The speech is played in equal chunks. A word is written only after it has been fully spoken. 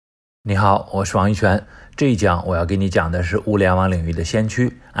你好，我是王一泉。这一讲我要给你讲的是物联网领域的先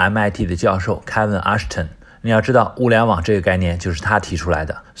驱 MIT 的教授 Kevin Ashton。你要知道，物联网这个概念就是他提出来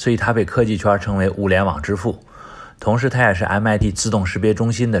的，所以他被科技圈称为物联网之父。同时他也是 MIT 自动识别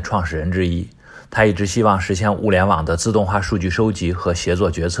中心的创始人之一。他一直希望实现物联网的自动化数据收集和协作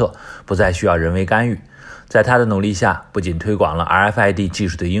决策，不再需要人为干预。在他的努力下，不仅推广了 RFID 技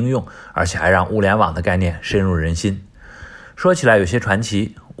术的应用，而且还让物联网的概念深入人心。说起来有些传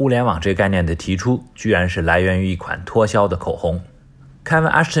奇，物联网这个概念的提出居然是来源于一款脱销的口红。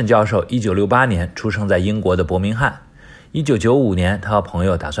Kevin Ashton 教授1968年出生在英国的伯明翰。1995年他和朋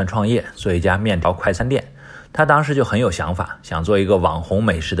友打算创业，做一家面条快餐店。他当时就很有想法，想做一个网红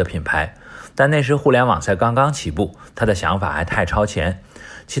美食的品牌。但那时互联网才刚刚起步，他的想法还太超前，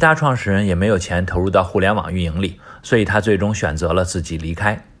其他创始人也没有钱投入到互联网运营里，所以他最终选择了自己离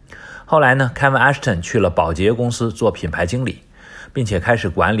开。后来呢 Kevin Ashton 去了宝洁公司做品牌经理，并且开始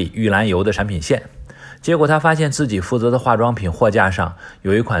管理玉兰油的产品线。结果他发现自己负责的化妆品货架上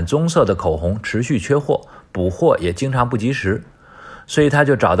有一款棕色的口红持续缺货，补货也经常不及时，所以他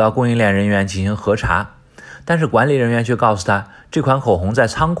就找到供应链人员进行核查。但是管理人员却告诉他，这款口红在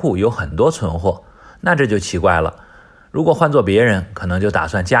仓库有很多存货。那这就奇怪了，如果换做别人，可能就打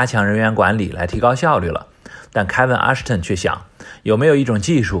算加强人员管理来提高效率了。但 Kevin Ashton 却想，有没有一种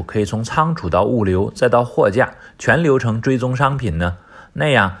技术可以从仓储到物流再到货架全流程追踪商品呢？那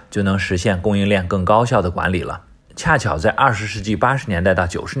样就能实现供应链更高效的管理了。恰巧在20世纪80年代到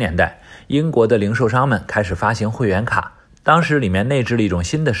90年代，英国的零售商们开始发行会员卡，当时里面内置了一种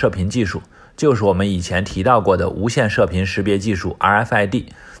新的射频技术，就是我们以前提到过的无线射频识别技术 RFID，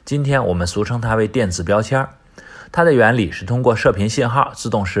 今天我们俗称它为电子标签。它的原理是通过射频信号自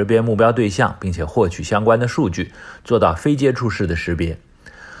动识别目标对象，并且获取相关的数据，做到非接触式的识别。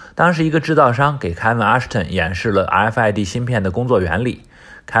当时一个制造商给 Kevin Ashton 演示了 RFID 芯片的工作原理，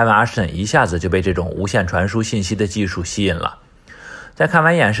 Kevin Ashton 一下子就被这种无线传输信息的技术吸引了。在看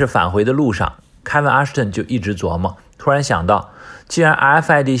完演示返回的路上， Kevin Ashton 就一直琢磨，突然想到，既然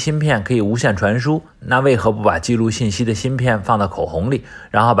RFID 芯片可以无线传输，那为何不把记录信息的芯片放到口红里，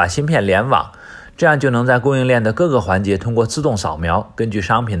然后把芯片联网，这样就能在供应链的各个环节通过自动扫描，根据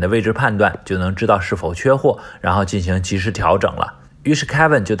商品的位置判断，就能知道是否缺货，然后进行及时调整了。于是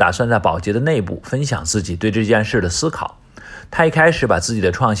Kevin 就打算在宝洁的内部分享自己对这件事的思考。他一开始把自己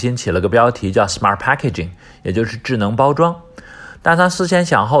的创新起了个标题叫 Smart Packaging， 也就是智能包装。但他思前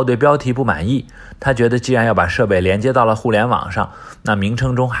想后对标题不满意，他觉得既然要把设备连接到了互联网上，那名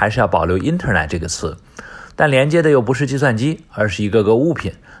称中还是要保留 Internet 这个词。但连接的又不是计算机，而是一个个物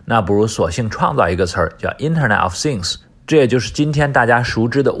品，那不如索性创造一个词儿叫 Internet of Things， 这也就是今天大家熟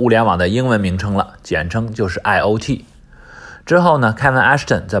知的物联网的英文名称了，简称就是 IoT。 之后呢 Kevin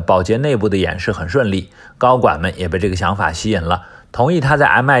Ashton 在宝洁内部的演示很顺利，高管们也被这个想法吸引了，同意他在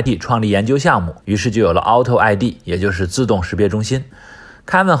MIT 创立研究项目，于是就有了 Auto ID， 也就是自动识别中心。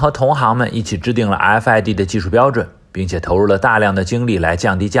 Kevin 和同行们一起制定了 RFID 的技术标准，并且投入了大量的精力来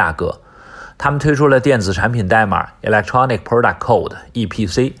降低价格。他们推出了电子产品代码 Electronic Product Code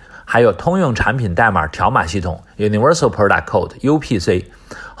EPC， 还有通用产品代码条码系统 Universal Product Code UPC，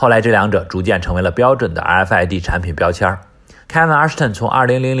 后来这两者逐渐成为了标准的 RFID 产品标签。Kevin Ashton 从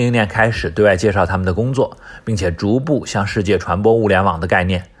2000年开始对外介绍他们的工作，并且逐步向世界传播物联网的概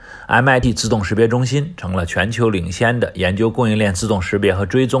念。MIT 自动识别中心成了全球领先的研究供应链自动识别和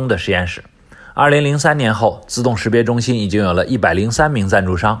追踪的实验室。2003年后，自动识别中心已经有了103名赞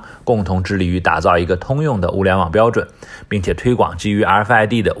助商，共同致力于打造一个通用的物联网标准，并且推广基于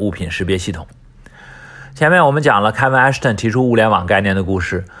RFID 的物品识别系统。前面我们讲了 Kevin Ashton 提出物联网概念的故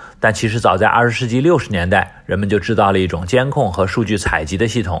事，但其实早在20世纪60年代，人们就知道了一种监控和数据采集的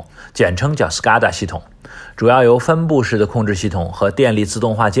系统，简称叫 SCADA 系统，主要由分布式的控制系统和电力自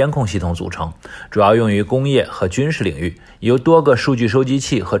动化监控系统组成，主要用于工业和军事领域，由多个数据收集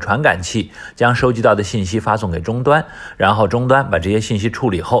器和传感器将收集到的信息发送给终端，然后终端把这些信息处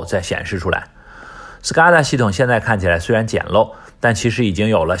理后再显示出来。SCADA 系统现在看起来虽然简陋，但其实已经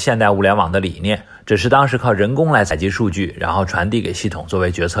有了现代物联网的理念，只是当时靠人工来采集数据，然后传递给系统作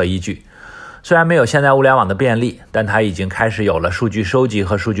为决策依据。虽然没有现代物联网的便利，但它已经开始有了数据收集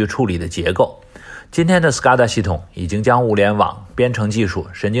和数据处理的结构。今天的 SCADA 系统已经将物联网、编程技术、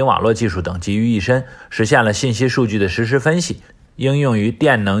神经网络技术等集于一身，实现了信息数据的实时分析，应用于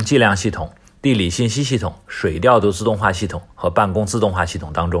电能计量系统、地理信息系统、水调度自动化系统和办公自动化系统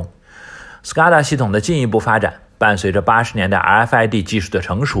当中。SCADA 系统的进一步发展，伴随着80年代 RFID 技术的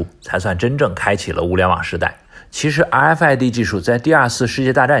成熟，才算真正开启了物联网时代。其实 RFID 技术在第2次世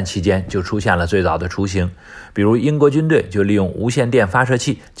界大战期间就出现了最早的雏形，比如英国军队就利用无线电发射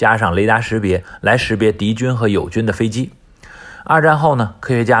器加上雷达识别来识别敌军和友军的飞机。二战后呢，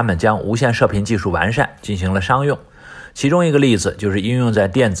科学家们将无线射频技术完善，进行了商用。其中一个例子就是应用在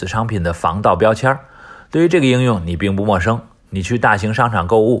电子商品的防盗标签。对于这个应用你并不陌生，你去大型商场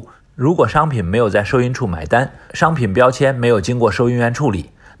购物，如果商品没有在收银处买单，商品标签没有经过收银员处理，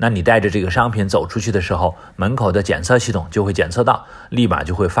那你带着这个商品走出去的时候，门口的检测系统就会检测到，立马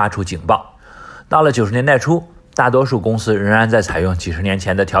就会发出警报。到了90年代初，大多数公司仍然在采用几十年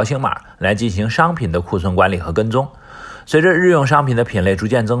前的条形码来进行商品的库存管理和跟踪。随着日用商品的品类逐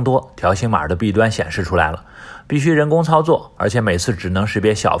渐增多，条形码的弊端显示出来了，必须人工操作，而且每次只能识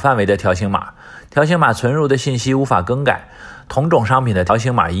别小范围的条形码。条形码存入的信息无法更改，同种商品的条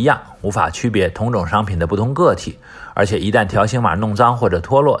形码一样，无法区别同种商品的不同个体，而且一旦条形码弄脏或者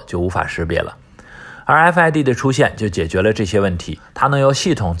脱落，就无法识别了。RFID 的出现就解决了这些问题，它能由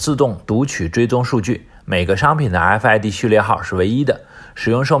系统自动读取追踪数据，每个商品的 RFID 序列号是唯一的，使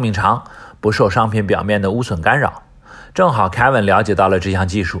用寿命长，不受商品表面的污损干扰。正好 Kevin 了解到了这项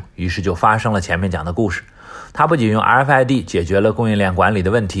技术，于是就发生了前面讲的故事。他不仅用 RFID 解决了供应链管理的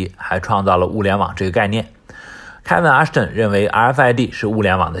问题，还创造了物联网这个概念。Kevin Ashton 认为 RFID 是物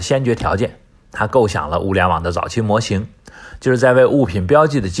联网的先决条件，他构想了物联网的早期模型，就是在为物品标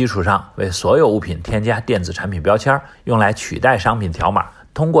记的基础上，为所有物品添加电子产品标签，用来取代商品条码，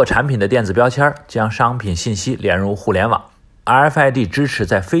通过产品的电子标签将商品信息连入互联网。RFID 支持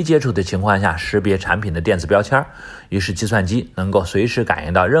在非接触的情况下识别产品的电子标签，于是计算机能够随时感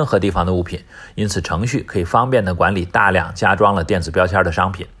应到任何地方的物品，因此程序可以方便地管理大量加装了电子标签的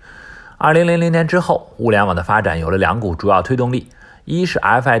商品。2000年之后，物联网的发展有了2股主要推动力，一是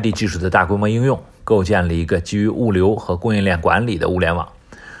RFID 技术的大规模应用，构建了一个基于物流和供应链管理的物联网。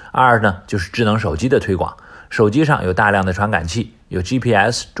二呢，就是智能手机的推广，手机上有大量的传感器，有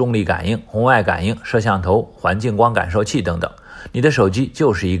GPS、重力感应、红外感应、摄像头、环境光感受器等等，你的手机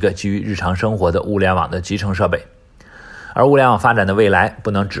就是一个基于日常生活的物联网的集成设备。而物联网发展的未来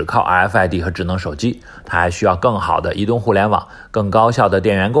不能只靠 RFID 和智能手机，它还需要更好的移动互联网、更高效的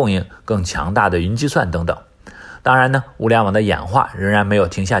电源供应、更强大的云计算等等。当然呢，物联网的演化仍然没有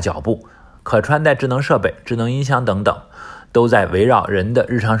停下脚步，可穿戴智能设备、智能音箱等等，都在围绕人的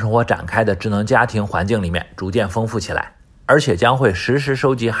日常生活展开的智能家庭环境里面逐渐丰富起来，而且将会实时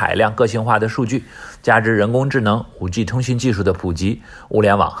收集海量个性化的数据，加之人工智能、5G 通信技术的普及，物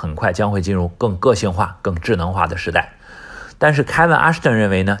联网很快将会进入更个性化、更智能化的时代。但是 Kevin Ashton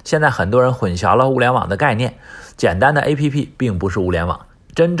认为呢，现在很多人混淆了物联网的概念，简单的 APP 并不是物联网，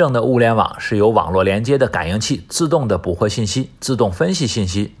真正的物联网是由网络连接的感应器自动的捕获信息、自动分析信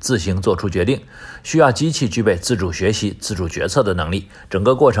息、自行做出决定，需要机器具备自主学习、自主决策的能力，整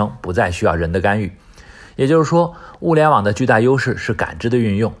个过程不再需要人的干预。也就是说，物联网的巨大优势是感知的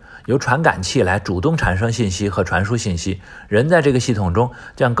运用，由传感器来主动产生信息和传输信息，人在这个系统中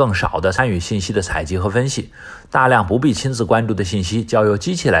将更少的参与信息的采集和分析，大量不必亲自关注的信息交由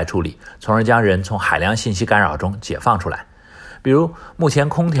机器来处理，从而将人从海量信息干扰中解放出来。比如目前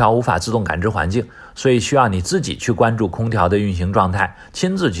空调无法自动感知环境，所以需要你自己去关注空调的运行状态，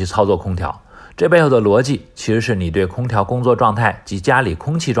亲自去操作空调。这背后的逻辑其实是你对空调工作状态及家里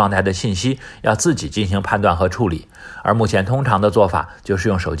空气状态的信息要自己进行判断和处理，而目前通常的做法就是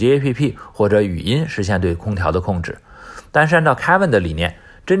用手机 APP 或者语音实现对空调的控制。但是按照 Kevin 的理念，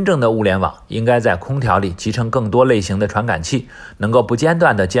真正的物联网应该在空调里集成更多类型的传感器，能够不间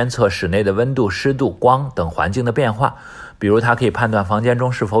断地监测室内的温度、湿度、光等环境的变化，比如它可以判断房间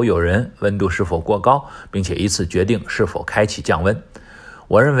中是否有人，温度是否过高，并且以此决定是否开启降温。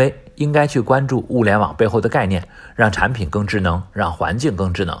我认为应该去关注物联网背后的概念，让产品更智能，让环境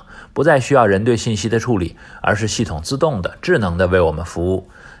更智能，不再需要人对信息的处理，而是系统自动的、智能的为我们服务。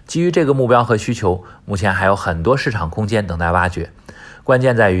基于这个目标和需求，目前还有很多市场空间等待挖掘。关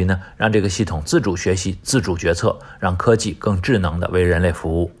键在于呢，让这个系统自主学习、自主决策，让科技更智能的为人类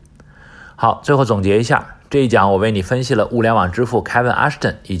服务。好，最后总结一下，这一讲我为你分析了物联网之父 Kevin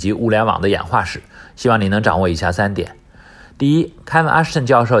Ashton 以及物联网的演化史，希望你能掌握以下3点。第一， Kevin Ashton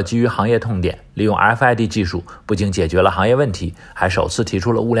教授基于行业痛点，利用 RFID 技术，不仅解决了行业问题，还首次提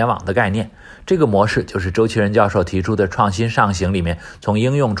出了物联网的概念。这个模式就是周其仁教授提出的创新上行里面从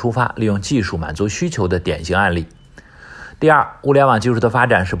应用出发，利用技术满足需求的典型案例。第二，物联网技术的发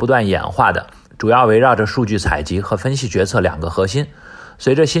展是不断演化的，主要围绕着数据采集和分析决策2个核心。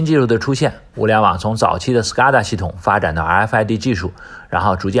随着新技术的出现，物联网从早期的 SCADA 系统发展到 RFID 技术，然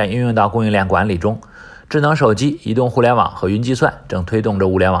后逐渐应用到供应链管理中。智能手机、移动互联网和云计算正推动着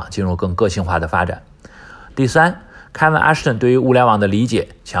物联网进入更个性化的发展。第三， Kevin Ashton 对于物联网的理解，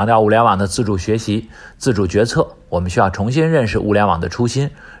强调物联网的自主学习、自主决策。我们需要重新认识物联网的初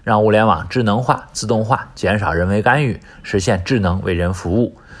心，让物联网智能化、自动化，减少人为干预，实现智能为人服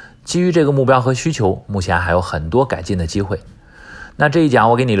务。基于这个目标和需求，目前还有很多改进的机会。那这一讲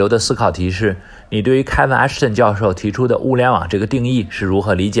我给你留的思考题是，你对于Kevin Ashton 教授提出的物联网这个定义是如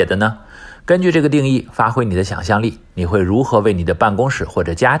何理解的呢？根据这个定义，发挥你的想象力，你会如何为你的办公室或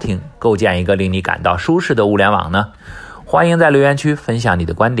者家庭构建一个令你感到舒适的物联网呢？欢迎在留言区分享你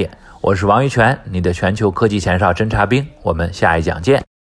的观点。我是王玉泉，你的全球科技前哨侦察兵，我们下一讲见。